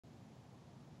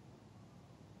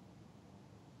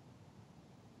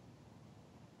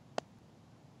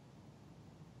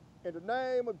In the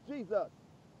name of Jesus,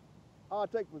 I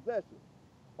take possession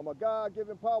of my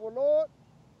God-given power, Lord,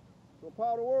 to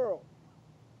empower the world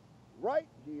right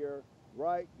here,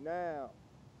 right now.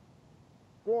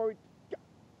 Glory to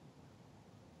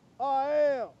God. I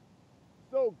am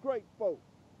so grateful.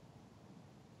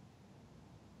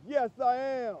 Yes, I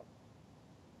am.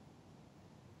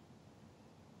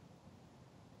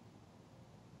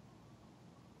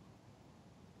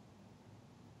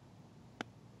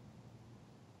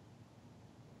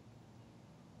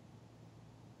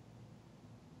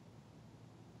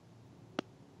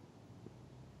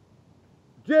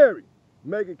 Jerry,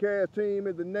 Mega Cash Team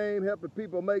is the name, helping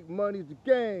people make money is the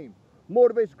game.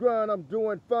 Motivation grind, I'm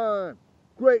doing fine.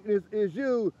 Greatness is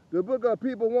you. The book of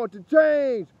people want to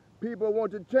change. People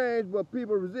want to change, but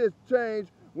people resist change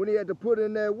when they have to put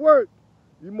in that work.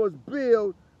 You must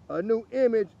build a new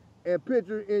image and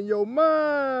picture in your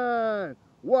mind.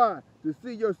 Why? To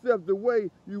see yourself the way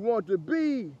you want to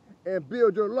be and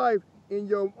build your life in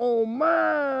your own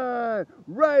mind.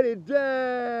 Write it down.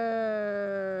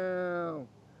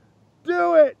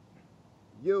 Do it.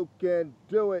 You can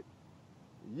do it.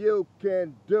 You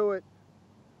can do it.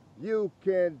 You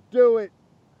can do it.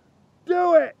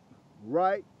 Do it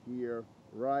right here,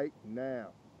 right now.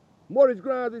 Mortgage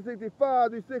Grind 365,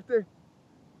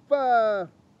 365.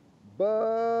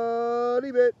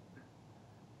 Buddy bit.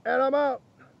 And I'm out.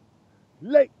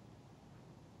 Late.